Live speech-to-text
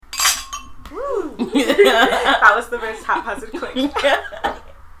That was the most haphazard click. That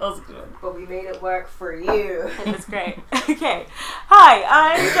was good. But we made it work for you. It was great. Okay. Hi,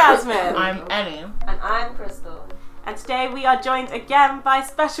 I'm Jasmine. I'm Annie. And I'm Crystal. And today we are joined again by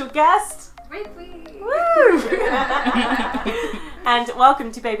special guest. Ripley. Woo! And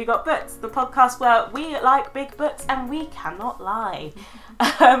welcome to Baby Got Books, the podcast where we like big books and we cannot lie.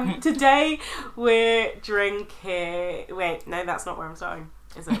 Today we're drinking... Wait, no, that's not where I'm starting,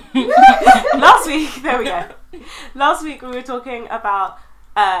 is it? Last week, there we go. Last week we were talking about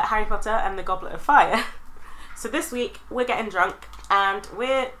Harry Potter and the Goblet of Fire. So this week we're getting drunk and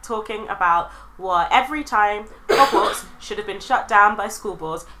we're talking about what every time Hogwarts should have been shut down by school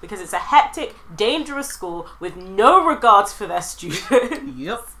boards because it's a hectic, dangerous school with no regards for their students.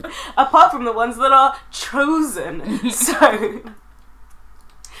 Yep. Apart from the ones that are chosen. So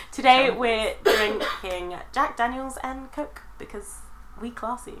today we're drinking Jack Daniels and Coke because we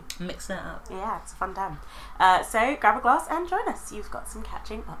classy. Mix that up. Yeah, it's a fun time. So grab a glass and join us. You've got some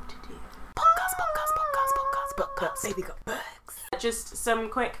catching up to do. Podcast. Baby Got Books. Just some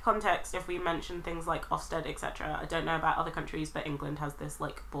quick context if we mention things like Ofsted, etc. I don't know about other countries, but England has this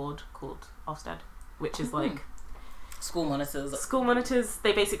like board called Ofsted, which is like School monitors. school monitors.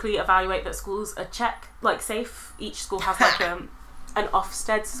 They basically evaluate that schools are safe. Each school has like an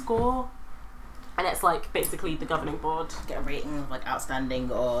Ofsted score, and it's like basically the governing board. Get a rating of like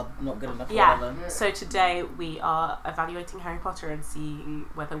outstanding or not good enough or Yeah. whatever. So today we are evaluating Harry Potter and seeing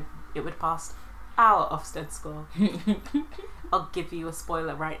whether it would pass our Ofsted score. I'll give you a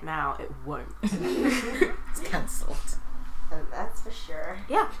spoiler right now, it won't. It's cancelled. And that's for sure.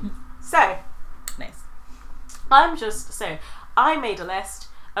 Yeah. So, Nice. I made a list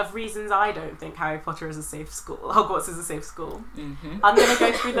of reasons I don't think Harry Potter is a safe school. Hogwarts is a safe school. Mm-hmm. I'm going to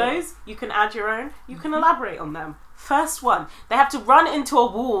go through those. You can add your own. You can elaborate on them. First one, they have to run into a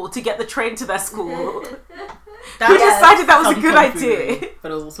wall to get the train to their school. Who decided that was a good idea?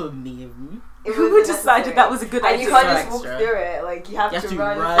 But it was also a meme. Who decided that was a good And idea? you can't just Extra. walk through it. Like, you have to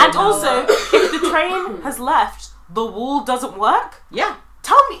run. And also, if the train has left, the wall doesn't work. Yeah.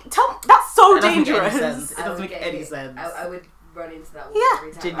 Tell me, that's so It doesn't make any dangerous. sense. It doesn't make any sense. I would run into that wall Yeah.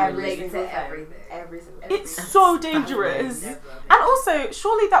 every time. Genuinely. I relate to everything. Every single It's thing. so dangerous. Never. And also,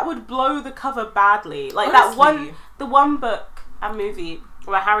 surely that would blow the cover badly. Like Honestly. the one book and movie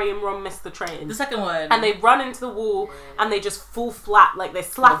where Harry and Ron miss the train. The second one. And they run into the wall and they just fall flat, like they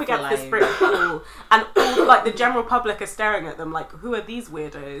slap Fall against this flying. brick wall, and all like the general public are staring at them like, who are these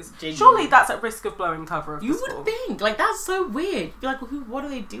weirdos? Genuinely. Surely that's at risk of blowing cover of You the school. would think. Like, that's so weird. You'd be like, well, what are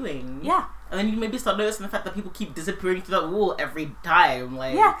they doing? Yeah, And then you maybe start noticing the fact that people keep disappearing through that wall every time.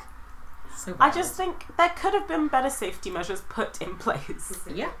 Like, yeah. so I bad. just think there could have been better safety measures put in place.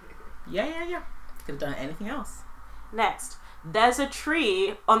 Yeah. Could have done anything else. Next, there's a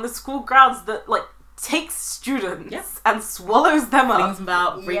tree on the school grounds that like takes students Yeah. and swallows them Flings up. them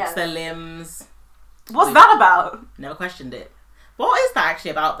out, breaks Yes. their limbs. What's that about? Never questioned it. What is that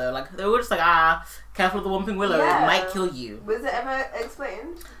actually about though? Like, they were just like, careful of the Whomping Willow, Yeah. it might kill you. Was it ever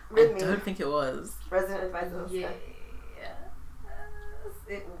explained? I With me. don't think it was. Resident advisor. Yeah.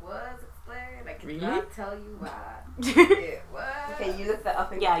 It was explained. I Really? cannot tell you why. It was. Okay, you look that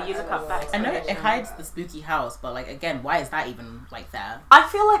up. And Yeah, get you back look to up the that wall. I know it Explanation. hides the spooky house, but like, again, why is that even like there? I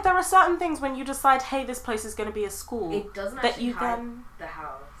feel like there are certain things when you decide, hey, this place is going to be a school, It doesn't that actually you hide then. the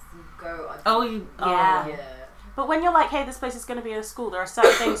house. You go on. Oh, you. Yeah. Yeah. But when you're like, hey, this place is going to be a school, there are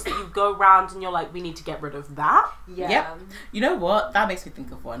certain things that you go round and you're like, we need to get rid of that. Yeah. Yep. You know what? That makes me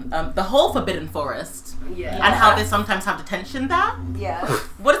think of one. The whole Forbidden Forest Yeah. and how they sometimes have detention there. Yeah.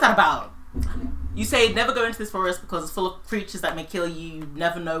 What is that about? You say never go into this forest because it's full of creatures that may kill you. You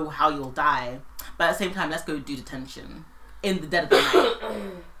never know how you'll die. But at the same time, let's go do detention in the dead of the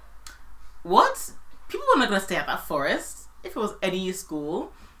night. What? People were not going to stay at that forest. If it was any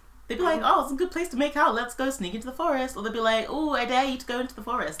school, they'd be like, oh, it's a good place to make out. Let's go sneak into the forest. Or they'd be like, oh, I dare you to go into the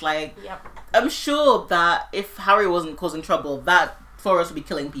forest. Like, Yep. I'm sure that if Harry wasn't causing trouble, that forest would be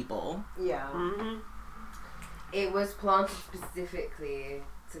killing people. Yeah. Mm-hmm. It was planted specifically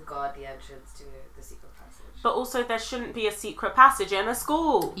to guard the entrance to the secret passage. But also, there shouldn't be a secret passage in a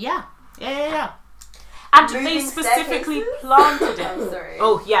school. Yeah. Yeah. And Moving they specifically staircases? planted it. I'm sorry.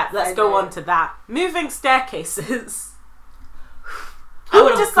 Oh, yeah, let's I go know. on to that. Moving staircases. I Who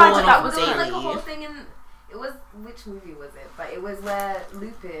would've decided fallen that off was There was daily. like a whole thing in. It was, which movie was it? But it was where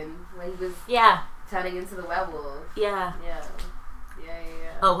Lupin, where he was Yeah, turning into the werewolf. yeah. Yeah.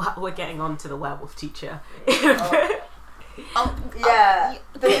 Oh, we're getting on to the werewolf teacher. Oh, Yeah.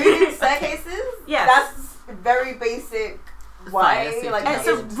 The moving staircases? Yes. That's very basic. Why? Fire safety. Like, It's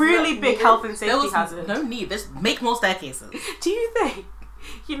a it's really not big needed. health and there safety was hazard. no need. Just make more staircases. Do you think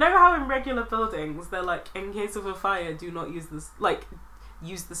You know how in regular buildings they're like, in case of a fire, do not use this, like,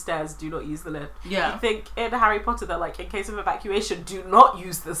 use the stairs, do not use the lift. Yeah. You think in Harry Potter they're like, in case of evacuation, do not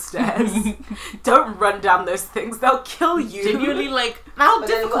use the stairs. Don't run down those things, they'll kill you. Genuinely, like, how But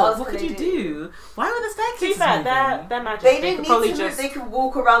then what difficult? else What can could they you do? do? Why were the To be staircases fair, moving? they're magic. They could didn't need probably to move, they could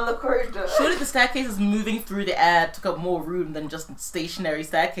walk around the corridor. Surely the staircases moving through the air took up more room than just stationary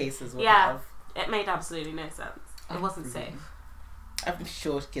staircases would Yeah. have. It made absolutely no sense. It wasn't safe. I'm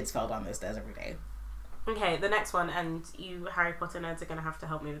sure kids fell down those stairs every day. Okay, the next one, and you Harry Potter nerds are going to have to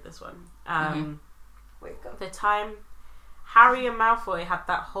help me with this one. Wake up. The time Harry and Malfoy had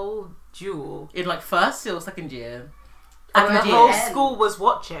that whole duel, In like first or second year? and the Second year. whole End. school was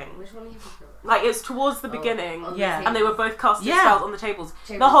watching. Which one are you thinking of? Like, it's towards the Oh, beginning, on the Yeah. and they were both casting Yeah. spells on the tables.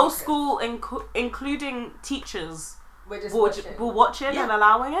 Chamber The whole of Secrets. school, including teachers, We're just were watching. watching Yeah. and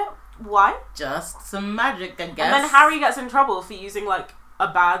allowing it. Why? Just some magic, I guess. And then Harry gets in trouble for using, like, a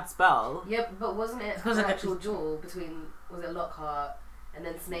bad spell. Yeah, but wasn't it Because an of the- actual duel between, was it Lockhart and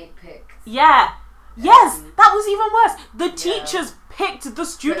then Snape picked? Yeah. Yes, Um, that was even worse. The yeah. teachers picked the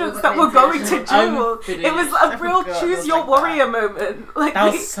students were that were going to paying duel. attention. It was I a real forgot it choose was your like warrior moment. Like,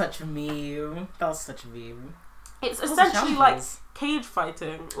 That was such a meme. it's That was a essentially like shambles. cage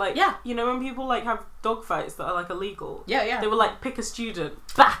fighting. Like, Yeah. you know when people like have dog fights that are like illegal. Yeah. They were like, pick a student,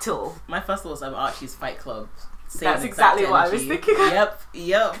 battle. My first thought was Archie's Fight Club. Same That's exact exactly what I was energy. thinking of.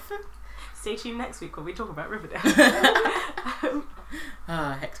 Yep. Stay tuned next week when we talk about Riverdale.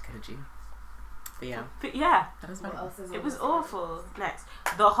 Hectic energy. But yeah, But yeah, that was What fun. else is it on was this awful. Next,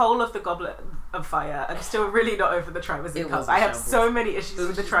 the whole of the Goblet of Fire. I'm still really not over the Triwizard It Cup. was a I have shambles. so many issues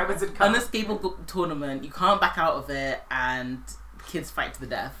with the Triwizard Cup. Unescapable tournament. You can't back out of it, and kids fight to the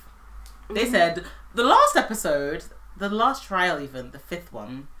death. They Mhm. said the last episode, the last trial, even the fifth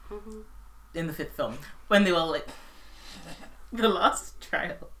one Mhm. in the fifth film, when they were like the last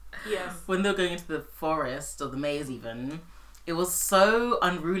trial. Yes. When they were going into the forest or the maze even, it was so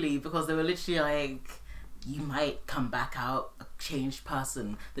unruly because they were literally like, you might come back out a changed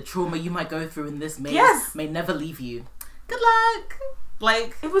person. The trauma you might go through in this maze Yes. may never leave you. Good luck.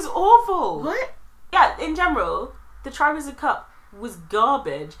 Like, It was awful. what? Yeah, in general, the Triwizard Cup was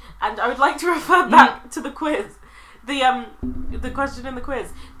garbage, and I would like to refer back to the quiz. The question in the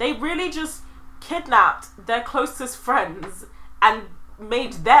quiz. They really just kidnapped their closest friends and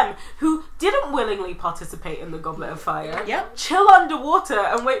made them, who didn't willingly participate in the Goblet of Fire, Yep. chill underwater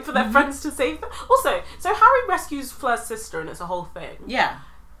and wait for their friends to save them. Also, so Harry rescues Fleur's sister, and it's a whole thing. Yeah.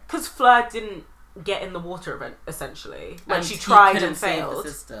 Because Fleur didn't get in the water event, essentially. When And she he tried couldn't and save failed. the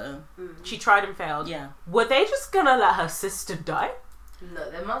sister. She tried and failed. Yeah. Were they just gonna let her sister die?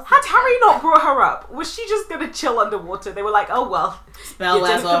 No, there must Had Harry not brought her up, was she just gonna chill underwater? They were like, oh well. Spell You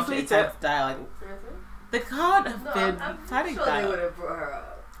wears didn't off. complete It's time it. to die. Like, they can't have No, been I'm fighting sure they that. would have brought her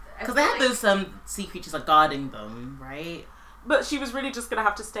up. I Because they feel had like- those sea creatures like guarding them, right? But she was really just gonna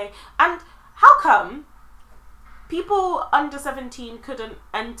have to stay. And how come people under 17 couldn't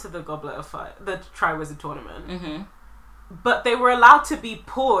enter the Goblet of Fire, the Triwizard Tournament, Mm-hmm. but they were allowed to be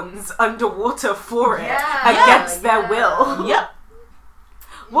pawns underwater for it Yeah, against yeah. their will? Yep.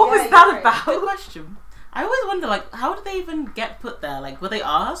 What Yeah, was you're that right. about? Good question. I always wonder, like, how did they even get put there? Like, were they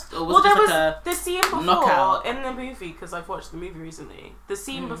asked, or was Well, it there just was like the scene before knockout? in the movie, because I've watched the movie recently. The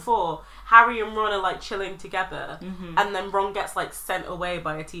scene Mm. before, Harry and Ron are like chilling together, Mhm. and then Ron gets like sent away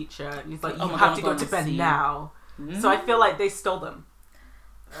by a teacher, and he's like, Oh "You my have God, to go I'm to gonna bed see. now." Mm. So I feel like they stole them.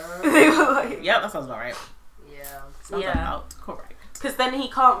 Uh, They were like, Yep, that sounds about right. yeah. Sounds Yeah. about correct. because then he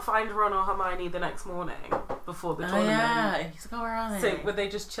can't find Ron or Hermione the next morning before the Oh tournament. yeah, and he's like, oh, where are So they? were they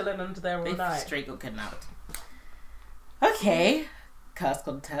just chilling under there all They night? straight got kidnapped. Okay, curse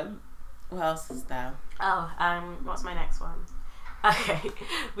content. What else is there? Oh, what's my next one? Okay,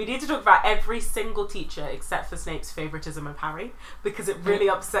 we need to talk about every single teacher except for Snape's favoritism of Harry, because it really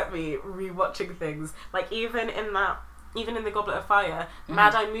upset me rewatching things. Like even in the Goblet of Fire,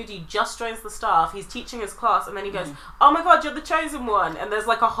 Mad-Eye Moody just joins the staff. He's teaching his class, and then he goes, "Oh my God, you're the chosen one!" And there's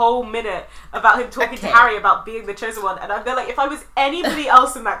like a whole minute about him talking to Okay. Harry about being the chosen one. And I'm there like, if I was anybody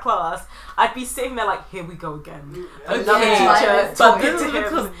else in that class, I'd be sitting there like, "Here we go again." Another Okay, teacher but talking this to is him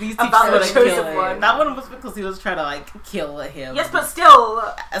because these about teachers the were chosen killing. one. That one was because he was trying to like kill him. Yes, but still,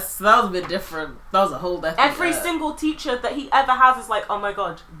 So that was a bit different. That was a whole different. every single teacher that he ever has is like, "Oh my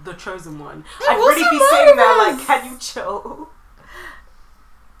God, the chosen one." There I'd was really some be sitting there like, moments. "Can you chill?"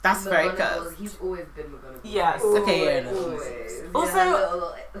 That's very McGonagall, good. he's always been McGonagall. Yes. Okay, yeah, no. Always. Also- Yeah,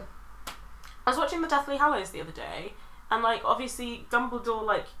 little- I was watching the Deathly Hallows the other day, and like obviously Dumbledore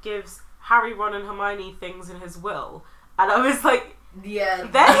like gives Harry, Ron, and Hermione things in his will, and I was like, yeah,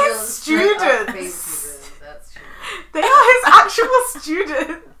 They're real his straight up students. favoritism. that's true. They are his actual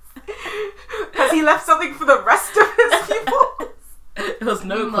students. Has he left something for the rest of his people? There was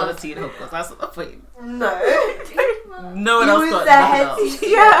no He quality in Hogwarts. That's the point. No. No one He else was got the nothing head else. teacher.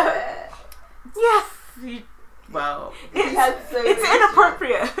 Yeah. Yeah. Wow. He had so It's many-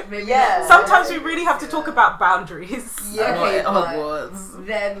 inappropriate. Maybe Yeah. that's Sometimes why we I really have to see talk that. about boundaries. Yeah. Not Okay, at but Hogwarts.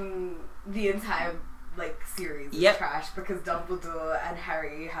 then the entire series is Yep. trash because Dumbledore and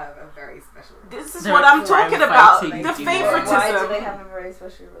Harry have a very special This is They're what I'm crime talking about. fighting The duo. Why do they favoritism. have a very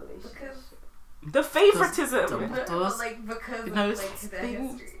special relationship? because The favoritism. Dumbledore's because of knows their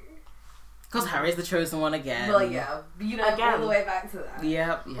things. history. Because Harry's the chosen one again. Well, yeah, all Again. the way back to that.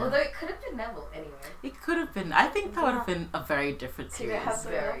 Yep. Although it could have been Neville anyway. It could have been. I think that would have been a very different Did it series. have the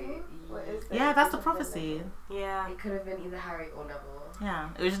Very- level? What is it? Yeah, that's the Is it the prophecy. level? Yeah. It could have been either Harry or Neville. Yeah.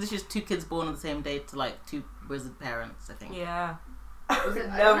 It was just two kids born on the same day to like two wizard parents, I think. Yeah. Was it,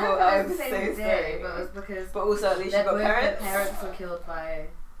 I No, don't know if I'm it was the so same day, sorry. but it was because But also at least you their got both parents. their parents were killed by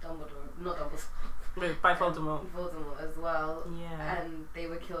Dumbledore, not Dumbledore, By Voldemort. Voldemort as well, Yeah. and they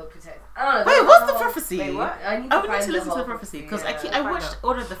were killed protect. I don't know. Wait, there was what's a the whole- prophecy? Wait, what? I need to I would find need to the listen to the whole prophecy because Yeah, I find watched out.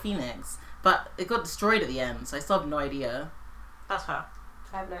 Order of the Phoenix, but it got destroyed at the end, so I still have no idea. That's fair.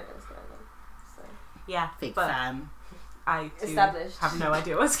 I have no idea what's going on. So. Yeah. Fake but fan. I too Established. have no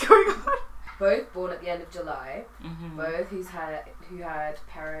idea what's going on. Both born at the end of July. Mm-hmm. Both who had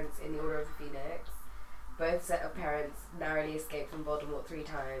parents in the Order of the Phoenix. Both set of parents narrowly escaped from Voldemort 3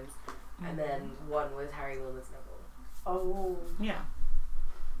 times, and then one was Harry, one was Neville. Oh. Yeah.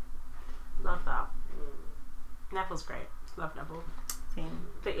 Love that. Mm. Neville's great. Love Neville. Same.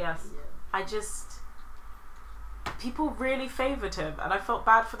 But yes, Yeah. I just. People really favoured him, and I felt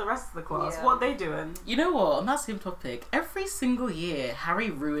bad for the rest of the class. Yeah. What are they doing? You know what? On that same topic, every single year, Harry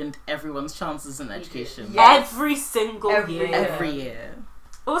ruined everyone's chances in did. education. Yeah. Yes. Every single Every year. year. Every year.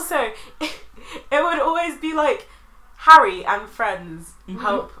 Also, it would always be like Harry and friends Mhm.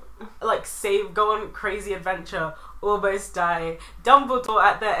 help, like, go on crazy adventure, almost die. Dumbledore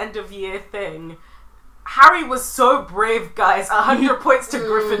at the end of year thing. Harry was so brave, guys. 100 points to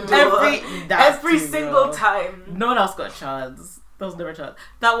Gryffindor. Every single time. No one else got a chance. There was never a chance.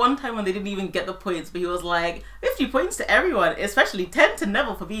 That one time when they didn't even get the points, but he was like, 50 points to everyone, especially 10 to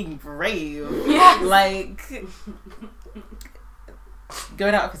Neville for being brave. Yes. Like,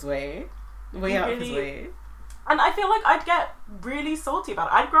 going out of his way. Way out of his Really? way. And I feel like I'd get really salty about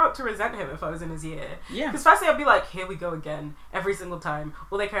it. I'd grow up to resent him if I was in his year. Yeah. Because firstly I'd be like, here we go again, every single time.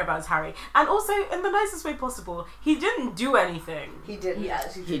 All they care about is Harry. And also, in the nicest way possible, he didn't do anything. He didn't. He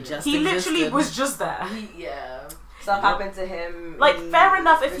actually He did. just He literally existed. was just there. Yeah. Stuff happened to him. Like, he fair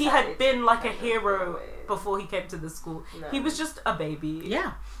enough if he had decided been to like a kind of hero avoid. before he came to the school. No. He was just a baby.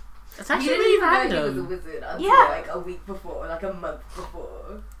 Yeah. It's He actually didn't really even know he was a random. wizard until Yeah. like a week before, like a month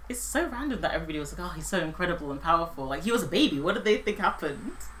before. It's so random that everybody was like, oh, he's so incredible and powerful. Like, he was a baby. What did they think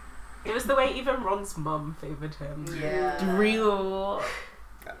happened? It was the way even Ron's mum favoured him. Yeah. Real.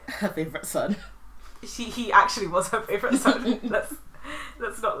 Her favourite son. He actually was her favourite son.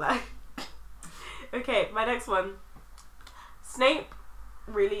 Let's not lie. Okay, my next one. Snape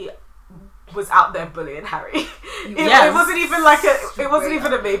really was out there bullying Harry. It Yes. wasn't even like it wasn't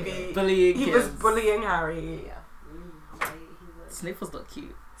even a Straight up. baby. Bullying He kids. was bullying Harry. Yeah. He was. Snape was not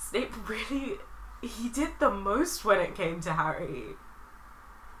cute. Snape really, he did the most when it came to Harry.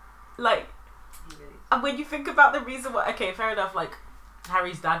 Like, He really. and when you think about the reason why, okay, fair enough, like,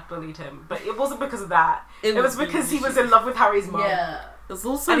 Harry's dad bullied him, but it wasn't because of that. It was because he was in love with Harry's mum. Yeah. It was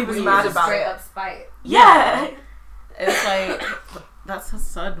also And he was weird. mad Just about straight it. up spite. Yeah. It's like, that's her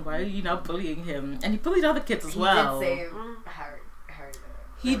son. Why are you now bullying him? And he bullied other kids as well. He did save Mm. Harry.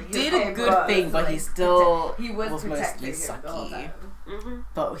 He was did okay, a good but thing, but he like, still he was was protecting mostly him the whole sucky. time. Mm-hmm.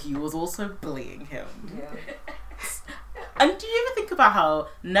 But he was also bullying him. Yeah. And do you ever think about how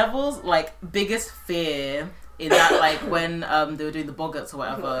Neville's like biggest fear in that like when they were doing the Boggarts or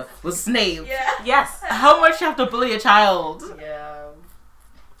whatever was Snape? Yeah. Yes. How much you have to bully a child? Yeah.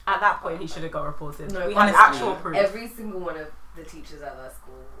 At that point, he should have got reported. No, We had honestly, actual proof. Every single one of the teachers at that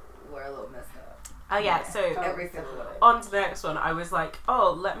school were a little messed up. Oh yeah, so Every single one. on to the next one, I was like,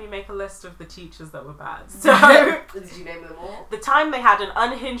 oh, let me make a list of the teachers that were bad. So, Did you name them all? the time they had an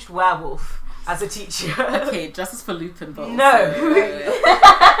unhinged werewolf as a teacher. Okay, justice for Lupin, but No. also-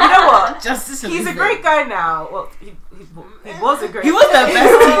 You know what? Justice for He's a Lupin. great guy now. Well, he was a great He was the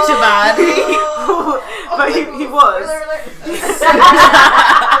best teacher, man. But he was.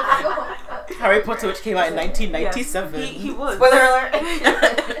 Harry Potter, which came out in 1997. Yes, he was. Spoiler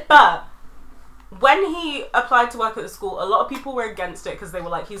alert. But when he applied to work at the school, a lot of people were against it because they were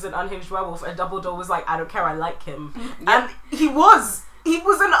like, he's an unhinged werewolf, and Dumbledore was like, I don't care, I like him. And he was. He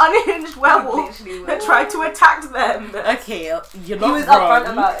was an unhinged werewolf Literally that tried to attack them. Okay, you're He not was wrong.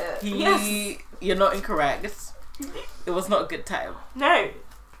 upfront about it. Yes. You're not incorrect. It was not a good time. No.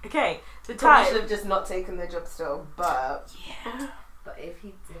 Okay, the Probably should time. have just not taken the job still, but Yeah. But if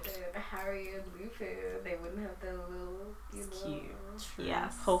he didn't, Harry and Lupin, they wouldn't have their little, you It's know. cute.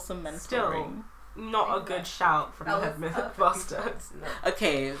 Yes. Wholesome mentoring. Still, not a good shout from That the was headmaster.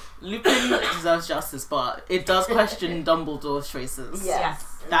 Okay, Lupin deserves justice, but it does question Dumbledore's choices. Yeah. Yes.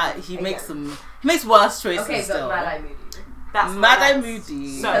 That he makes Again. them. He makes worse choices Okay, still. but Mad-Eye Moody. That's Mad-Eye my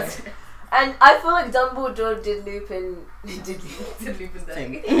Moody. So, and I feel like Dumbledore did Lupin. Did Lupin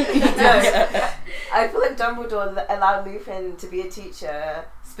Thing. die? I feel like Dumbledore allowed Lupin to be a teacher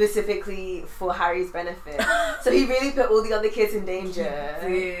specifically for Harry's benefit. So he really put all the other kids in danger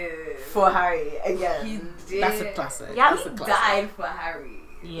Dude. for Harry again. He did. That's a classic. Yeah. That's He a classic. died for Harry.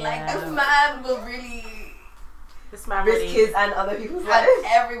 Yeah. Like, this man will really this man Risk really. his and other people's have lives.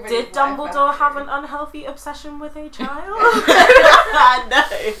 everybody. Did Dumbledore have an unhealthy obsession with a child? No.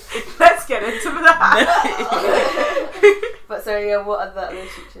 Let's get into that. But sorry, yeah, what are the other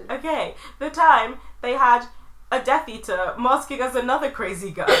teachers? Okay, the time they had a Death Eater masking as another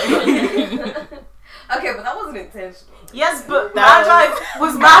crazy guy. Okay, but that wasn't intentional. Yes, but That Magi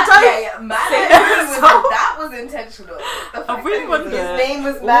was Magi. Yeah, Mad-Eye was, So- that was intentional. The I fact really that he wonder- was- His name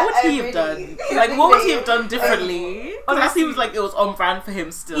was What Matt would he have Moody. done? Like, what would he have done differently? Because that Honestly- seems like it was on brand for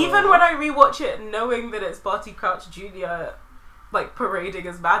him still. Even when I rewatch it, knowing that it's Barty Crouch Jr. like parading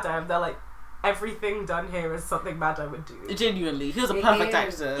as Mad Eye, they're like, everything done here is something Mad Eye would do. Genuinely, he was a It perfect is.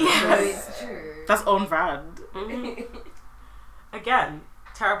 actor. Yes. It's true. That's on brand. Mhm. Again,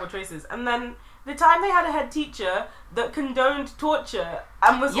 terrible choices. And then the time they had a head teacher that condoned torture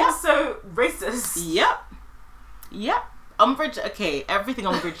and was Yeah. also racist. Yep. Umbridge, okay, everything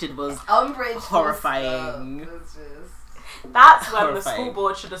Umbridge did was Umbridge Horrifying. Was just That's when the Horrifying. school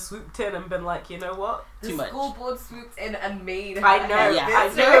board should have swooped in and been like, you know what? the Too much. school board swooped in and made. I her know, head Yeah.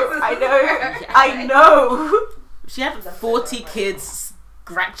 this. I know. She had That's 40 so kids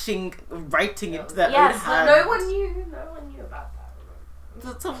scratching, writing into their Yes, own but hand. No one knew. No one knew about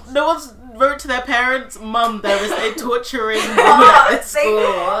that. So no one's wrote to their parents, Mum, there is a torturing woman at this They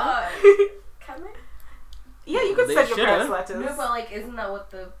school. can't. Can they? Yeah, you could They send your parents should've. letters. No, but like, isn't that what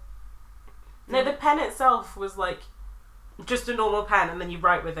the? No, the pen itself was like just a normal pen, and then you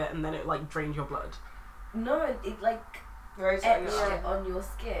write with it, and then it like drained your blood. No, it like Very etched sorry. it on your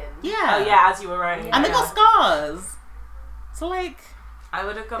skin. Yeah. Oh yeah, as you were writing. Yeah. And they it. got scars. So like, I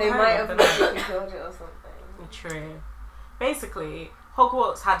would have gone They home might have with magically killed it or something. True. Basically,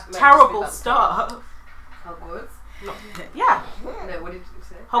 Hogwarts had just be terrible about staff. Hogwarts. Yeah, No, what did you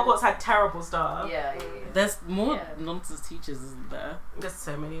say? Hogwarts had terrible staff. Yeah. there's more Yeah. nonsense teachers, isn't there? There's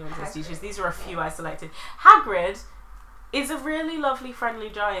so many nonsense Hagrid. teachers. These are a few I selected. Hagrid is a really lovely, friendly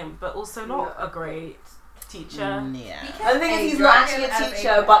giant, but also not a great teacher. Yeah. And the thing is, he's not actually a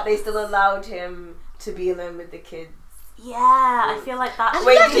teacher, but they still allowed him to be alone with the kids. Yeah, I feel like that. And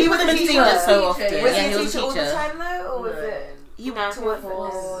Wait, actually he was a wasn't teacher. danger so Teacher, often. yeah. Was Yeah, he he a was a teacher all the teacher. time though, or was it? You know, towards the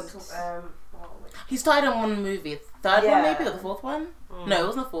For, end? He started in one movie, third Yeah. one maybe, or the fourth one? No, it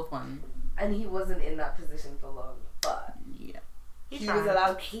wasn't the fourth one. and he wasn't in that position for long, but Yeah. He was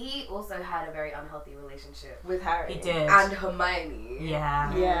allowed he also had a very unhealthy relationship with Harry. He did. and Hermione.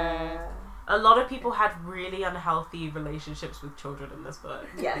 Yeah. Yeah. A lot of people had really unhealthy relationships with children in this book.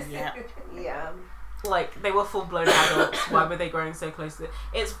 Yes. Yeah. Yeah. Like, they were full-blown adults. Why were they growing so close to it?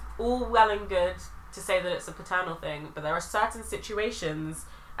 It's all well and good to say that it's a paternal thing, but there are certain situations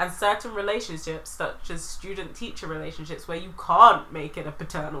and certain relationships, such as student-teacher relationships, where you can't make it a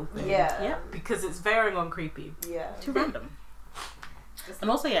paternal thing. Yeah. Yep. Because it's very on creepy. Yeah. Too random. And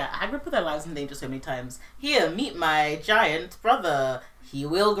also, yeah, Hagrid put their lives in danger so many times. Here, meet my giant brother. He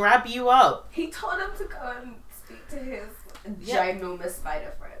will grab you up. He told him to go and speak to his Yep. ginormous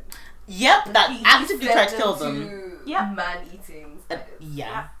spider friend. Yep, that He actively sent tried to kill them. Yep. Man-eating spiders.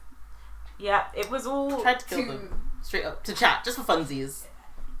 Yeah. Yeah, it was all... Tried to kill them. Straight up. To chat, just for funsies.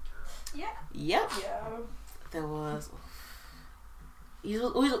 Yeah. Yep. Yeah. There was... He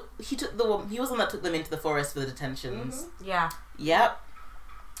took the one. He was the one that took them into the forest for the detentions. Yeah. Yep.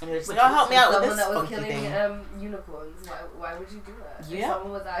 And he was Which like, "Oh, help me out with Someone this that was funky killing thing." unicorns. Why would you do that? If Yeah.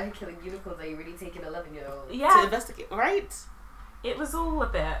 someone was out here killing unicorns, are you really taking 11-year-old? To Yeah, investigate, right? it was all a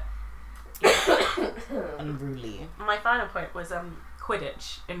bit... Unruly. My final point was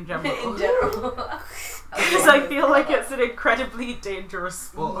Quidditch in general. In general. Because I feel like it's an incredibly dangerous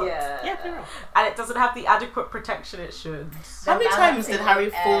sport. Yeah. Yeah, fair enough. And it doesn't have the adequate protection it should. How many times did Harry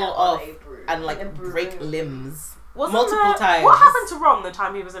fall off and A like broom. break limbs? Wasn't Multiple there- times. What happened to Ron the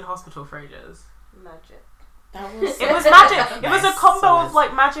time he was in hospital for ages? Magic. That was. It was magic. It was a Nice. combo Solid. of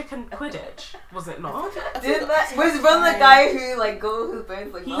like magic and Quidditch, was it not? Didn't that was Ron the guy who like got all his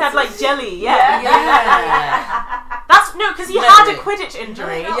bones like He had like jelly, Yeah. Yeah. That's no, because he No, had a wait. Quidditch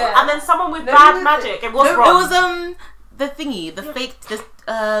injury, Yeah. and then someone with No, bad he was- magic. It was No, Ron. it was the thingy, the fake,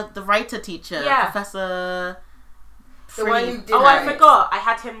 the writer teacher, Yeah. Professor. The one who did Oh, I Harry. forgot. I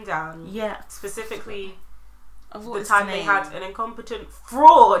had him down. Yeah. Specifically, What the was time his they name? had an incompetent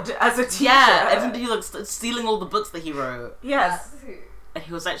fraud as a teacher. Yeah, and he like stealing all the books that he wrote, Yes. and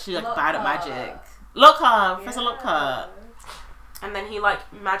he was actually like Lockhart. bad at magic. Lockhart, Professor Lockhart. And then he like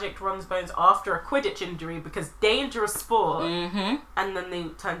magicked Ron's bones after a Quidditch injury because dangerous sport. Mm-hmm. And then they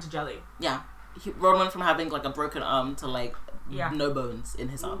turned to jelly. Yeah. Ron went from having like a broken arm to like Yeah. no bones in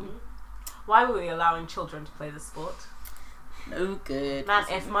his arm. Why were we allowing children to play this sport? No good. Man,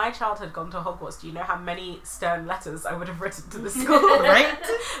 if my child had gone to Hogwarts, do you know how many stern letters I would have written to the school? Right?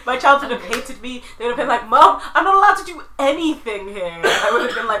 My child would have hated me. They would have been like, "Mom, I'm not allowed to do anything here." I would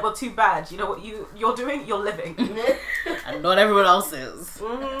have been like, "Well, too bad. You know what you're doing? You're living." And not everyone else is.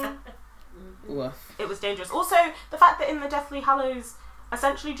 Mhm. Woof. It was dangerous. Also, the fact that in the Deathly Hallows,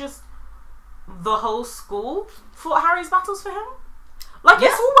 essentially just the whole school fought Harry's battles for him. Like,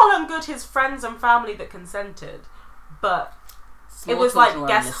 it's all well and good his friends and family that consented, but Small it was children like, were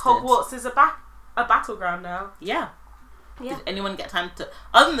guess enlisted. Hogwarts is a battleground now. Yeah. Yeah. Did anyone get time to...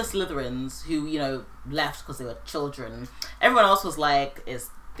 Other than the Slytherins, who, you know, left because they were children, everyone else was like, is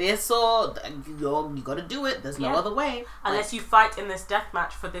this or... You gotta do it. There's no Yeah. other way. Unless you fight in this death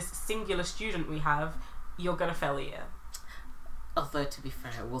match for this singular student we have, you're gonna fail a year. Although, to be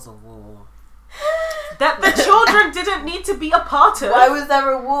fair, it was a war. That the children didn't need to be a part of. Why was there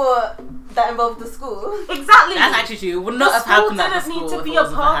a war that involved the school? Exactly. That's actually true. It would The not have school happened at the didn't school need to if be it a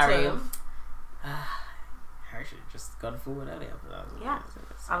wasn't for part Harry. of. Harry should have just gone forward earlier. But that was Yeah.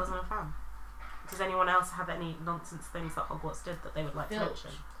 I wasn't a fan. Does anyone else have any nonsense things that Hogwarts did that they would like to Filch.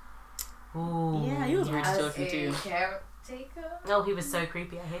 mention? Ooh. Yeah, he was rude to As children a too. caretaker. Oh, he was so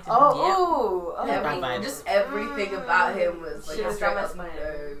creepy. I hated him. Oh, Yeah, Every- bad vibes. just everything about him was like Shit a was straight up traumatizing.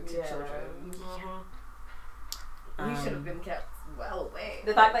 no to Yeah. children. Mhm. He should have been kept well away.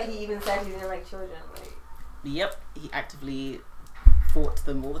 the fact that he even said he didn't like children, like Yep, he actively fought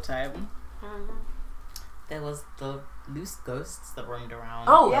them all the time. Mhm. There was the loose ghosts that roamed around.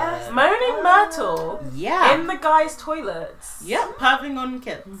 Oh, Yes. Moaning Myrtle Yeah. in the guys' toilets. Yep, perving on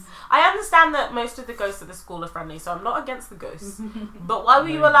kids. I understand that most of the ghosts at the school are friendly, so I'm not against the ghosts. But why were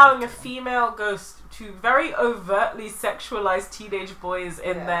you allowing a female ghost to very overtly sexualize teenage boys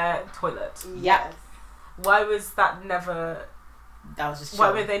in Yeah. their toilet? yes. Why was that never? That was just Why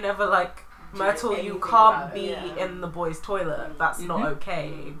chill. were they never like, Myrtle, you anything can't about it, be yeah. in the boys' toilet. That's not Mhm.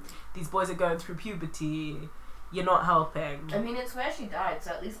 okay. These boys are going through puberty. You're not helping. I mean, it's where she died,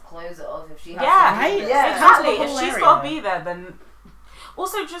 so at least close it off if she has. Yeah, to do right? this. Yeah. Exactly. The If whole she's area. got to be there, then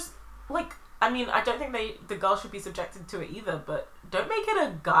also just like, I mean, I don't think the girl should be subjected to it either. But don't make it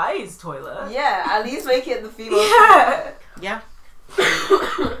a guy's toilet. Yeah, at least make it the female. Yeah. Yeah.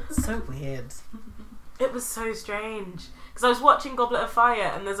 So weird. It was so strange because I was watching Goblet of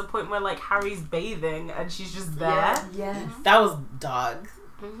Fire, and there's a point where like Harry's bathing and she's just there. Yeah. Yes. That was dark.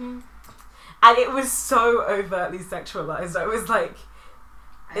 Mm-hmm. And it was so overtly sexualized. I was like,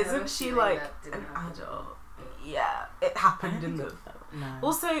 I have a isn't she feeling like that didn't an happen. adult? Yeah, it happened in the. No.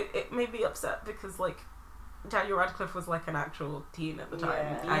 Also, it made me upset because like Daniel Radcliffe was like an actual teen at the time,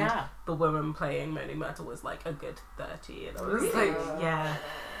 Yeah. and Yeah. the woman playing Moaning Myrtle was like a good 30, and I was Really? like, yeah,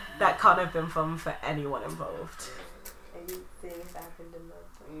 that can't have been fun for anyone involved. Anything that happened in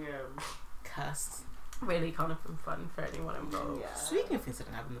the Yeah. Cursed. Really can't have been fun for anyone involved. Yeah. Speaking of things that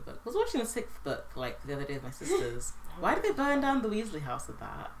didn't happen in the book, I was watching the 6th book like the other day with my sisters. Why did they burn down the Weasley house with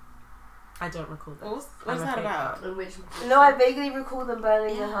that? I don't recall this. What's I'm that afraid about? In which No, I vaguely recall them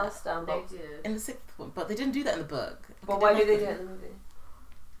burning the Yeah. house down, they but, did. In the 6th one, but they didn't do that in the book. but why did they do it in the movie?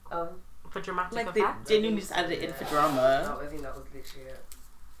 Oh. For dramatic Like they effect. genuinely just added it in for drama. No, I think that was literally it.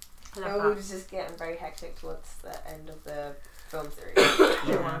 I It love was that. just getting very hectic towards the end of the film series.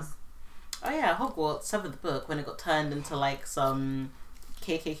 It was. Oh yeah, Hogwarts, 7th book, when it got turned into like some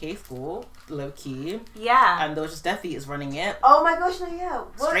KKK school, low key, Yeah. and there was just Death Eaters running it Oh my gosh, no, yeah.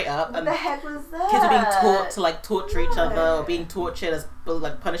 What, straight up, what and the heck was that? kids are being taught to like torture each other or Yeah. being tortured as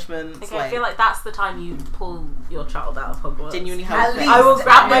like punishments. Okay, like I feel like that's the time you pull your child out of Hogwarts. genuinely At how least- I will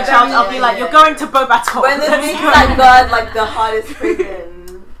grab my Yeah, child. I'll yeah, be like, yeah, "You're yeah. going to Bobaton." When the Let's things go. that guard like the hardest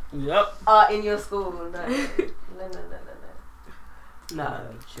prison Yep. are in your school. No, no, no, no, no. No,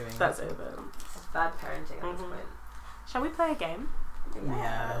 Chewing. that's over. It's bad parenting at this Mhm. point. Shall we play a game?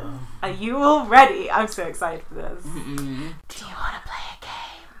 Yeah. Are you all ready? I'm so excited for this. Mm-mm. Do you want to play a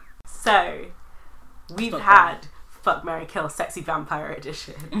game? So, we've Okay. had Fuck, Marry, Kill, Sexy Vampire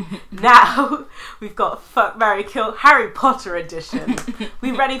Edition. Now we've got Fuck, Marry, Kill, Harry Potter Edition.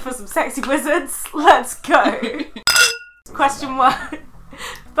 We ready for some sexy wizards? Let's go. Question 1.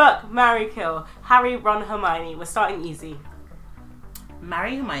 Fuck, Marry, Kill, Harry, Ron, Hermione. We're starting easy.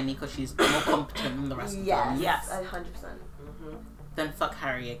 Marry Hermione because she's more competent than the rest of them. Yes. 100%. Then fuck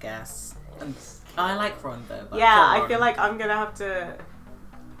Harry, I guess. And I like Ron though. But Yeah, kill I Ron. feel like I'm gonna have to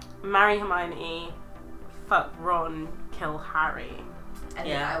marry Hermione, fuck Ron, kill Harry. And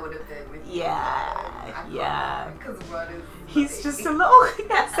Yeah. then I would have been with you. Yeah. Because Ron is. He's just a little,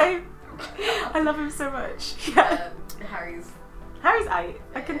 yeah, same. I love him so much. Yeah. Harry's. Harry's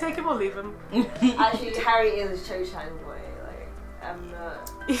I can take him or leave him. Actually, Harry is a Cho Chang boy. Like, I'm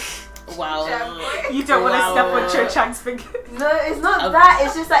not. Wow. You don't want to Wow. step on Cho Chang's finger. No, it's not that.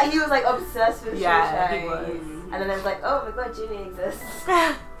 It's just that he was like obsessed with Yeah, Cho Chang. he was. And then it's like, oh my god, Ginny exists.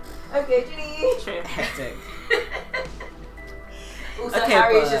 Okay, Ginny. True. Hectic. Also, Okay,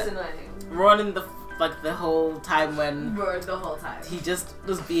 Harry is but- just annoying. Ron in the whole time when Ron the whole time. he just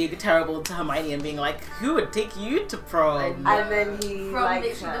was being terrible to Hermione and being like, who would take you to prom? And then he From liked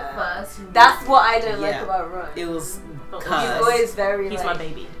literally the her. first. That's what I don't like Yeah. about Ron. It was But He's cursed. always very He's like. my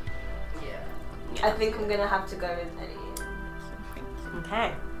baby. Yeah. I think I'm gonna have to go with Eddie.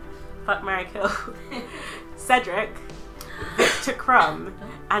 Okay. Fuck, marry, kill. Cedric, Victor Crumb,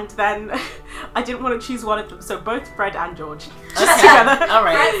 and then I didn't want to choose one of them, so both Fred and George. Just Okay. together. All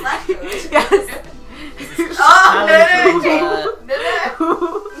right. Yes. Oh, Challenge,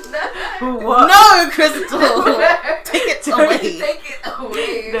 Who what? No, Crystal! Take it away. Take it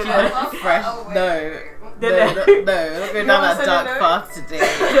away. No, no. Fresh. Away. No. No, No, no. not going down No, that so dark no. path today.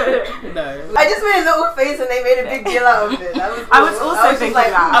 No. I just made a little face and they made a big deal out of it. That was I was cool. also just thinking like,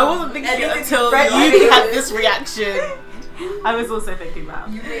 that. I wasn't thinking it Anything until Fred you did. had this reaction. I was also thinking that.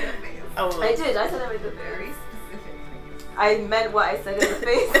 You made a face. I was I did. I said I made the Very face. specific face. I meant what I said in the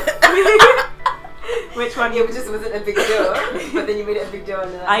face. Which one? It just wasn't a big deal. But then you made it a big deal.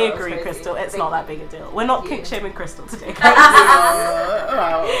 And then I thought it was agree, crazy. Crystal. It's Thank not you. that big a deal. We're not Thank kink you. shaming Crystal today.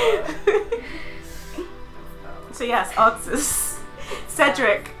 wow. So yes, answers.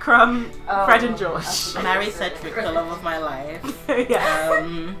 Cedric, Crumb, Oh, Fred and George. that's- Marry Cedric, the love of my life.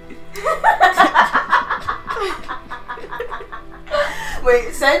 Yeah.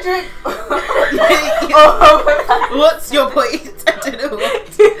 Wait, Cedric? What's your point? I don't know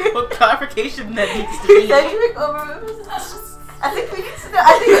what clarification there needs to be. Cedric over. I think we need to know.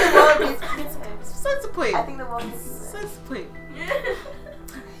 I think the world needs to know. That's the point. I think the world needs to know. That's the point.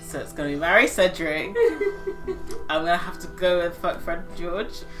 So it's gonna be marry Cedric. I'm gonna have to go with fuck Fred and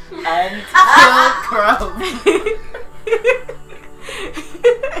George and kill Crumb.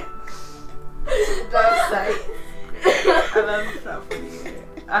 Dark side. I love that for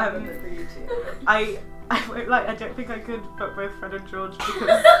you. For you too. I won't lie, I don't think I could fuck both Fred and George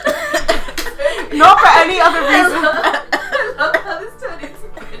because not for any other reason. I love how this turned into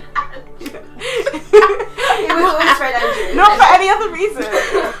It was always Fred Andrew. Not for any other reason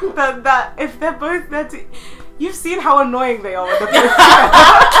than that if they're both there to. You've seen how annoying they are when they're both together.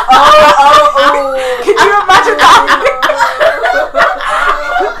 Oh. Could you imagine that?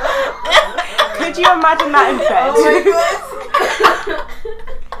 Could you imagine that in bed? Oh my god.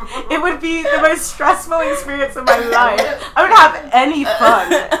 It would be the most stressful experience of my life. I wouldn't have any fun.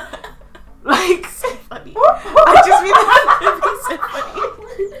 Like, Funny. I just mean It'd be so funny.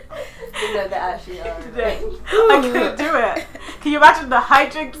 No, they actually are. I couldn't do it. Can you imagine the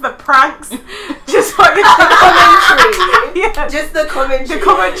hijinks, the pranks, just fucking Commentary. Yeah, Just the commentary. the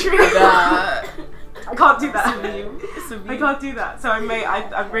commentary. Nah. I can't do that. It's a I meme. can't do that. So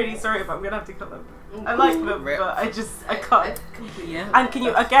I'm really sorry, but I'm gonna have to kill them. I like them, Rip. but I can't. Yeah. And can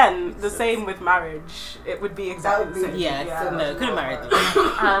you again the same with marriage? It would be exactly That the would same. be- Yeah, no, couldn't marry them.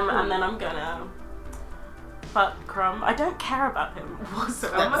 And then I'm gonna fuck Crumb. I don't care about him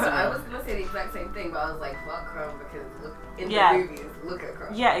whatsoever. I was gonna say the exact same thing, but I was like, fuck Crumb because look in Yeah. the movies, look at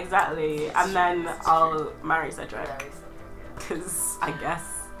Crumb. Yeah, exactly. And then I'll marry Cedric. Very similar, Because I guess.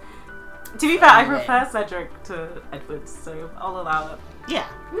 To be fair, I prefer Cedric to Edward, so I'll allow it. Yeah.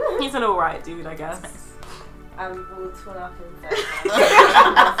 He's an alright dude, I guess. We'll twin up in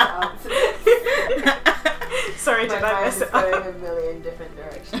Sorry, My did I mind mess is it going up? a million different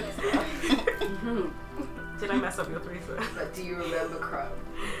directions now. Did I mess up your threesome? But do you remember Crumb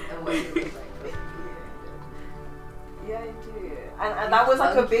and what he was like? Yeah, I do. And that was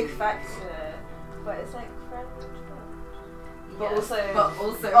like a big factor. But it's like Fred and George. But also.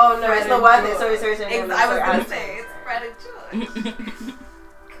 Oh no, Fred it's not and worth it. George. Sorry. No, no, I was sorry, gonna I'm- say it's Fred and George.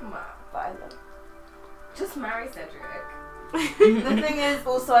 Come on, But I love. just marry Cedric. The thing is,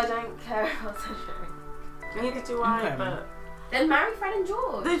 also, I don't care about Cedric. Neither do I, Okay. but Then marry Fred and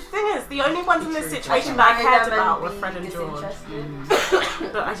George. the thing is, the only ones in this True. situation that I cared Marry them about were and Fred be and George.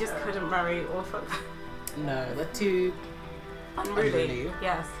 disinterested. But I just couldn't marry or fuck them. No, they're too. Unruly. Unruly.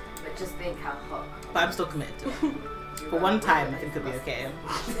 Yes. But just being Cal Hawk. But I'm still committed to it. For one time, I think it'll be okay.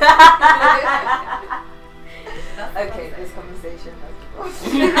 Okay, this conversation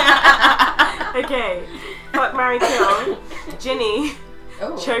has Okay. Fuck, marry, kill. Ginny,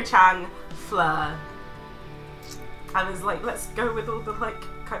 Oh. Cho Chang, Fleur. I was like, let's go with all the like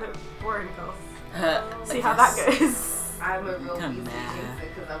kind of boring girls. See how that goes. I'm a real Come Weasley on. jinxer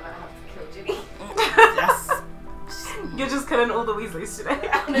because I might have to kill Ginny. Yes. You're just killing all the Weasleys today.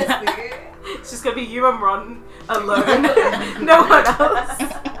 Honestly. It's just gonna be you and Ron alone. No one else.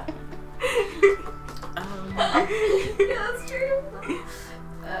 Yeah, that's true.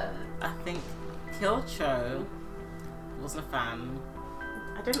 I think Kill Cho wasn't a fan.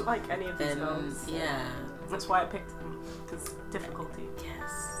 I didn't like any of these Then girls. yeah, That's why I picked them. Because difficulty.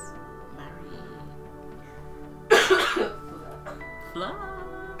 yes, Fleur.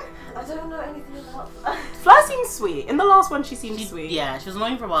 I don't know anything about that. Fleur seems sweet. In the last one, she seemed sweet. Yeah, she was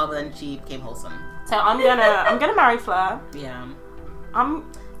annoying for a while, but then she became wholesome. So I'm gonna marry Fleur. Yeah,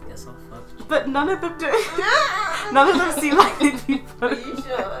 guess I'll fuck. But none of them do. None of them seem like they'd be Are fun. you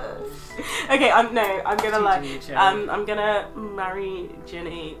sure? Okay, I'm gonna like GG. I'm gonna marry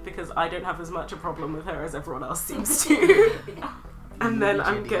Ginny because I don't have as much a problem with her as everyone else seems to. And then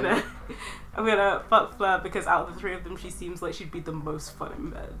I'm Ginny. gonna fuck Fleur because out of the three of them she seems like she'd be the most fun in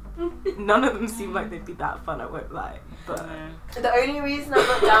bed. None of them seem like they'd be that fun, I won't lie. But The only reason I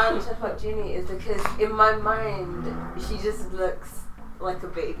got down to fuck Ginny is because in my mind she just looks like a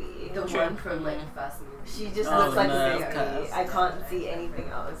baby. The one from like the first movie. She just Oh, looks like no, a baby. cuz. I can't see anything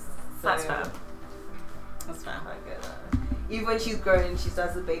else. So that's fair. That's fine. I'm gonna. Even when she's grown and she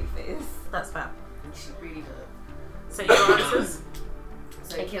does the baby face. That's fair. She really does. So your answers?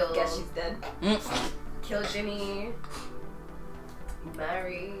 So kill. Guess she's dead. Kill Ginny.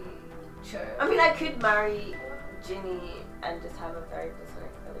 Marry. Cho. I mean, I could marry Ginny and just have a very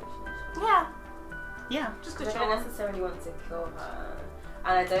platonic relationship. Yeah. Yeah. Just I good don't job. necessarily want to kill her,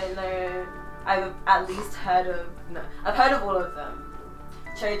 and I don't know. I've at least heard of I've heard of all of them.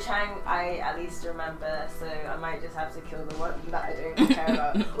 Cho Chang, I at least remember, so I might just have to kill the one that I don't care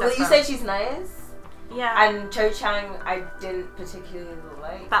about. Well, That's you fine. say she's nice, Yeah. and Cho Chang I didn't particularly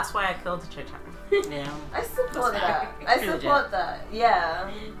like. That's why I killed Cho Chang. Yeah. I support That's that. fair. I Pretty support that. Yeah,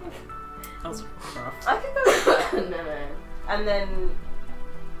 That was rough. I can go with that. no. And then.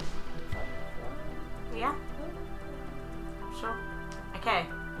 Yeah. Sure. Okay.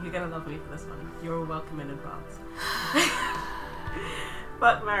 You're gonna love me for this one. You're all welcome in advance.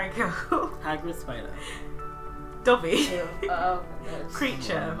 But marry, kill. Hagrid Spider. Dobby. Oh my gosh.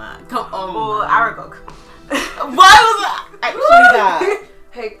 Creature. Come on. Or man. Aragog. Why was that actually that?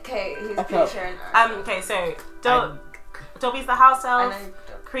 Okay, who's Okay. Creature and Okay, so Dobby's the house I elf. know.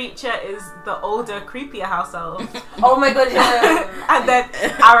 Creature is the older, creepier house elf. Oh my god, him. And then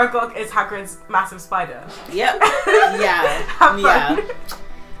Aragog is Hagrid's massive spider. Yep. Yeah. Have Yeah.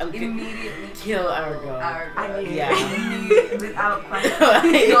 fun. Immediately Kill Aragog. I knew. Yeah. Without question.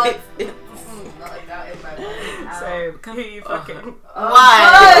 Like, Not it's- not like that in my mind. So, who are you fucking? Why?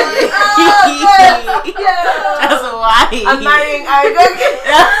 Oh, yes. Yeah. That's why. I'm marrying Aragog.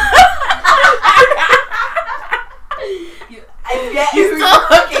 And yet You who's still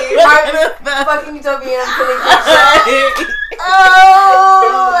fucking fucking Dobby and I'm killing Creature.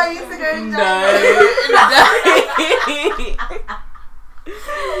 Oh, I used to go to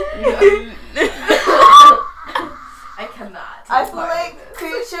I cannot. I feel like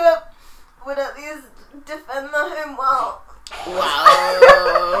Creature would at least defend the home well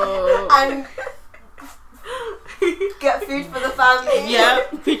Wow. and get food for the family. Yeah,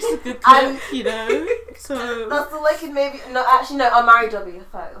 Peach is a good And- cook, you know. So That's all I could maybe. No, actually, no. I'll marry Dobby.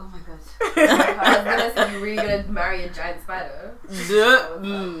 Fuck. Oh my god. I was gonna say you're really gonna marry a giant spider.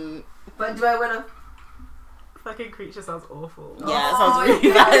 But do I win a? Fucking Creature sounds awful. yeah, that Oh, sounds really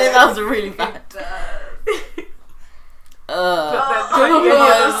yeah. bad. That sounds really bad. It does. But then Oh, doing any of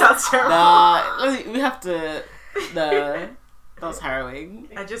those sounds terrible. Nah, we have to. Nah, that was harrowing.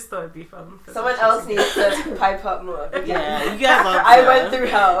 I just thought it'd be fun. For Someone some else reason. needs to pipe up more. Because Yeah, you guys are. I went through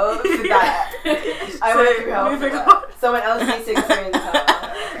hell for that. I went through hell for moving that. on. Someone else needs to experience hell.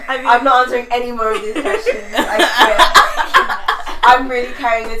 I mean, I'm not answering any more of these questions. I swear. I'm really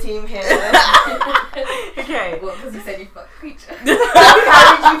carrying the team here. okay. Well, because you said you fuck creature. I've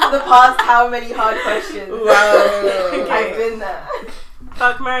carried you for the past how many hard questions? Wow. Okay. I've been there.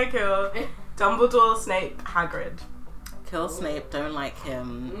 Fuck, marry, kill. Dumbledore, Snape, Hagrid. Kill Snape. Don't like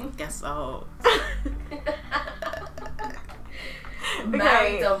him. Guess I'll.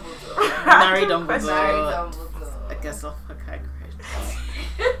 Marry Okay. Dumbledore. Marry Random Dumbledore. question. Marry Dumbledore. I guess I'll fuck Hagrid.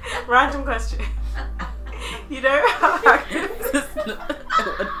 Random question. You know how Hagrid,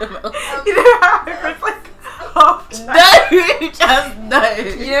 you know how Hagrid's like half giant? No, just no.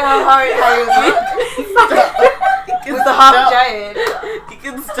 You know how Harry was the half giant. You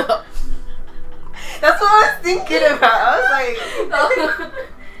can stop. That's what I was thinking about. I was like,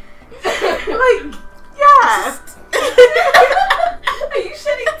 Like, yeah. Are you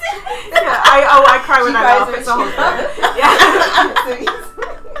shitting me? Yeah, I cry when She I cries laugh. when It's a she whole thing. laughs.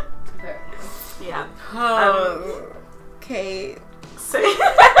 Yeah. Yeah. Oh, okay. So So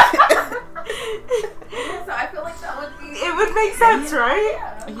I feel like that would be. it would make sense, right?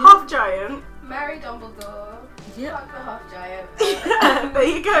 Yeah. Half giant. Marry Dumbledore. Yep. Fuck the half giant. Yeah, there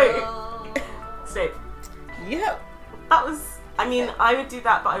you go. Snape. Yep. That was. I mean, I would do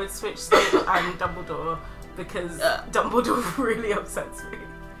that, but I would switch Snape and Dumbledore because Dumbledore really upsets me.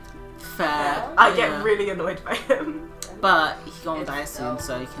 Fair. I Yeah. get really annoyed by him. But he's gonna It's die soon, so-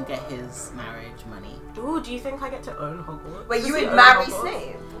 so he can get his marriage money. Ooh, do you think I get to own Hogwarts? Wait, Does you he would own marry Hogwarts?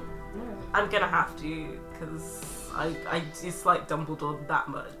 Snape? I'm gonna have to because I dislike Dumbledore that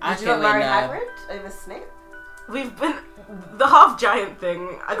much. Did you not marry Hagrid over Snape? We've been the half giant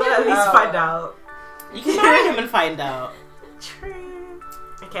thing. I gotta at least Oh. find out. You can marry him and find out. True.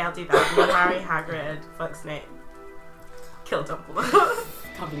 Okay, I'll do that. I'm gonna marry Hagrid. Fuck Snape. Kill Dumbledore. I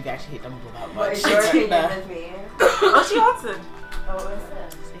can't believe you actually hate Dumbledore that What much. is your opinion Nah. with me? Oh, she answered. Oh, what is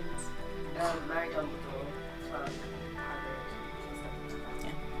it? Marry Dumbledore. Fuck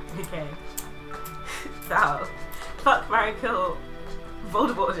Hagrid. Okay. Now, fuck, marry, kill.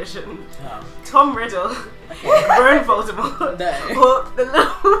 Voldemort edition. Oh. Tom Riddle. Okay. Grown Voldemort. No. Or the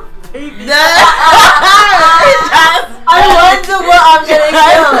little baby. No! I wonder what I'm gonna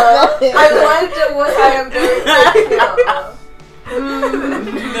kill. I wonder what I am going to kill.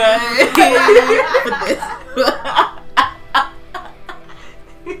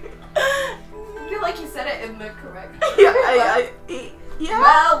 I feel like you said it in the correct way. Yeah.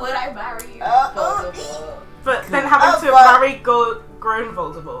 Well, would I marry you? Oh. Voldemort? But then having to but- marry grown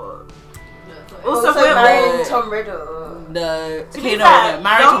Voldemort. No, sorry. Also, Also we're marrying all- Tom Riddle. No. To Okay, be no, fair, no.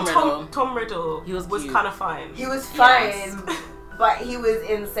 Marry young Tom Riddle. Tom Riddle He was cute. kind of fine. He was fine, Yes. but he was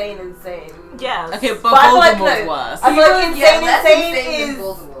insane. Yes. Okay, but But I feel like Voldemort's no. worse. I feel like insane less insane than is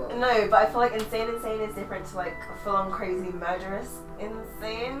Voldemort. no, but I feel like insane is different to like full on crazy murderous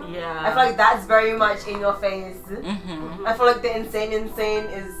insane. Yeah. I feel like that's very much in your face. Mm-hmm. I feel like the insane is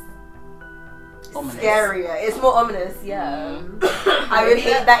Ominous. scarier. It's more ominous. Yeah. Mm-hmm. I would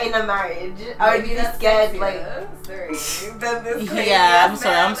hate that in a marriage. I would Maybe be that's scared. sexier. Like sorry. Than this crazy Yeah, I'm ass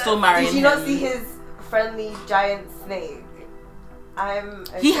sorry. man I'm still that- marrying did you him. not see his friendly giant snake? I'm.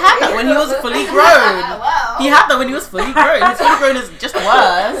 Okay. He had that when he was fully grown. Wow. He had that when he was fully grown. His fully grown is just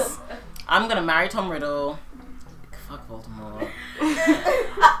worse. I'm gonna marry Tom Riddle. Fuck Voldemort.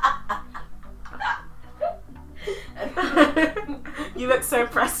 You look so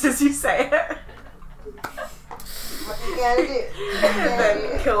impressed as you say it. Yeah, I do. And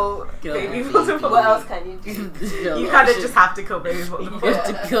then kill Kill baby baby. Voldemort. What else can you do? You kind of just have to kill baby You Voldemort.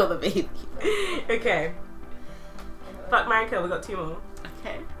 have to kill the baby. Okay. Fuck, marry, kill. We got two more.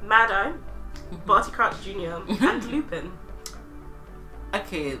 Okay. Mad-Eye, Barty Crouch Jr. and Lupin.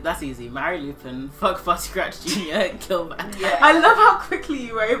 Okay, that's easy. Marry Lupin, fuck Barty Crouch Jr., kill Mad. Yeah. I love how quickly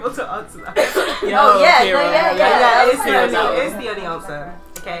you were able to answer that. Oh, yeah, no, yeah. Yeah, it's Hero the that only, one. it's the only answer.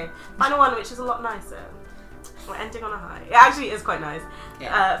 Okay, final one, which is a lot nicer. We're ending on a high. It actually is quite nice.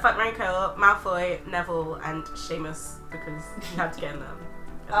 Yeah. Fuck, marry, kill, Malfoy, Neville, and Seamus because you had to get in them.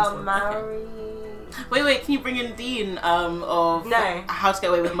 Marry. Wait, can you bring in Dean of No. How to Get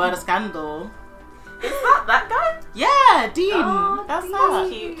Away with Murder Scandal? Is that guy? Yeah, Dean. Oh, that's Dean's that.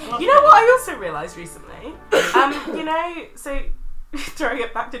 cute. I love You know him. what I also realised recently? You know, so throwing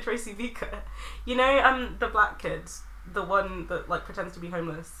it back to Tracy Beaker, you know, the black kid, the one that like pretends to be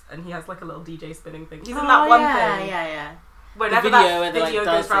homeless and he has like a little DJ spinning thing. He's in that one thing. Yeah. Whenever The video that where they're, video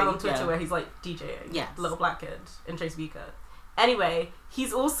like, goes around on dancing, Twitter yeah. where he's like DJing, Yes. the little black kid in Tracy Beaker. Anyway,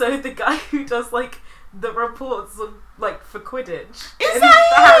 he's also the guy who does like the reports of, like for Quidditch. Is in that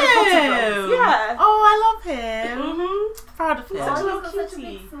the Harry Potter him? films. Yeah. Oh, I love him. Mhm. Proud of him. Such a Oh, little he's got such a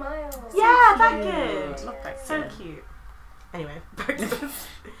cutie. big smile. Yeah, that cute. kid. Love that So kid. cute. Anyway, back to this.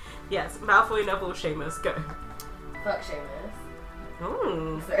 Yes, Malfoy, Neville, Seamus, go. Fuck Seamus.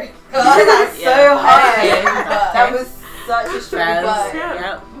 Mm. Sorry. Oh, that's Yeah. so hard. Okay. That was such a strong Friends. butt. Yeah.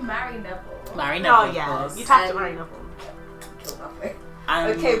 Yep. Marry Neville. Marry Neville, Oh of yeah, course. you'd have to And- marry Neville. Kill Malfoy.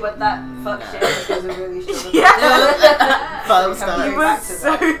 And Okay, but that fuck no. Seamus was a really strong Yeah. Five So You Going were back to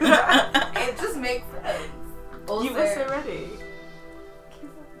so that. It just makes sense. Also, you were so ready.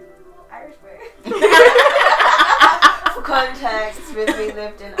 context, Rizmi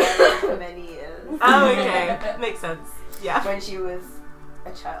lived in Ireland for many years. Oh, okay. Makes sense. Yeah. When she was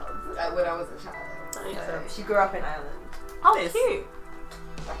a child. When I was a child. That makes So sense. she grew up in Ireland. Oh, Nice. cute.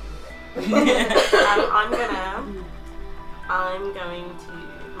 I'm going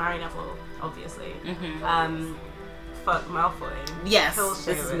to marry Neville, obviously. Fuck Malfoy. Yes, Kill this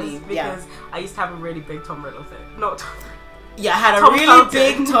is Seamus, me, because yeah. I used to have a really big Tom Riddle thing. Not Tom. Yeah, I had a Tom really Felton.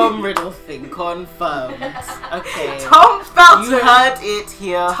 big Tom Riddle thing confirmed. Okay. Tom Felton. You heard it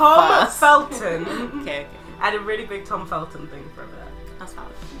here Tom first. Felton. Okay. I had a really big Tom Felton thing for a bit. That's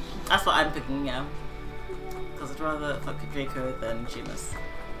valid. That's what I'm picking, yeah. Because I'd rather fuck Draco than Seamus.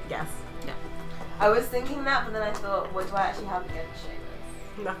 Yes. I was thinking that, but then I thought, what do I actually have against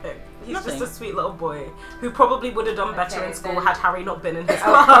Seamus? Nothing. He's Nothing. just a sweet little boy who probably would have done better Okay, in school then- had Harry not been in his I-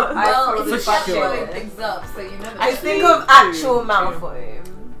 class. I- Well, probably he's for kept sure. blowing things up, so you never. I think of actual Malfoy.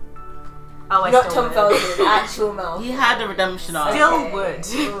 Oh, I Not still Tom would. Felton, actual Malfoy. He had a redemption arc. Still Okay. would.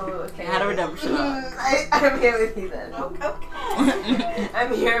 Ooh, okay. He had a redemption arc. I'm here with you then. Okay.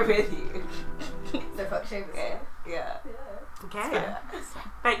 I'm here with you. So fuck Seamus. Okay. Yeah. Okay.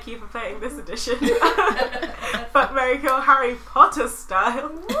 Thank you for playing this edition. Fuck, Marry, Kill Harry Potter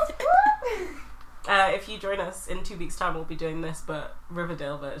style. If you join us in 2 weeks' time, we'll be doing this, but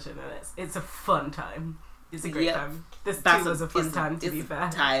Riverdale version, and it's a fun time. It's a great Yep. time. This That's too was a fun it's- time, to it's be fair.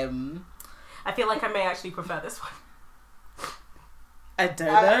 Time. I feel like I may actually prefer this one. I don't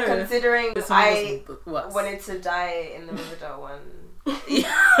know. Considering This one I was worse. wanted to die in the Riverdale one,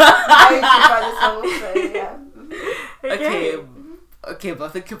 Yeah. I prefer this one also, yeah. Okay,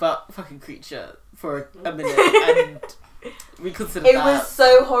 but think about fucking Creature for a minute and reconsider It that. was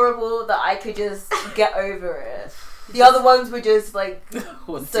so horrible that I could just get over it. The other ones were just like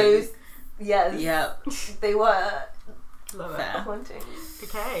Haunting. so. Yes, Yeah. they were Love Fair. it. haunting.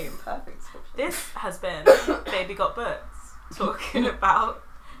 Okay. Perfect description. This has been Baby Got Books, talking about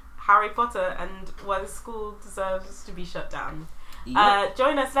Harry Potter and why the school deserves to be shut down. Yep.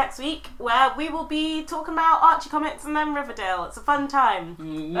 Join us next week where we will be talking about Archie comics and then Riverdale. It's a fun time.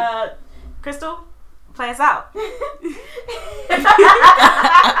 Mm. Crystal, play us out.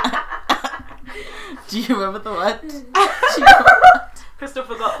 Do you remember the word? Crystal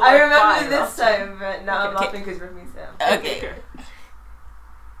forgot the I word remember fire. this time, but now I'm Okay. laughing because Rivmi's there. Okay.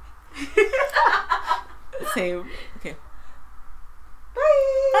 Same. Okay.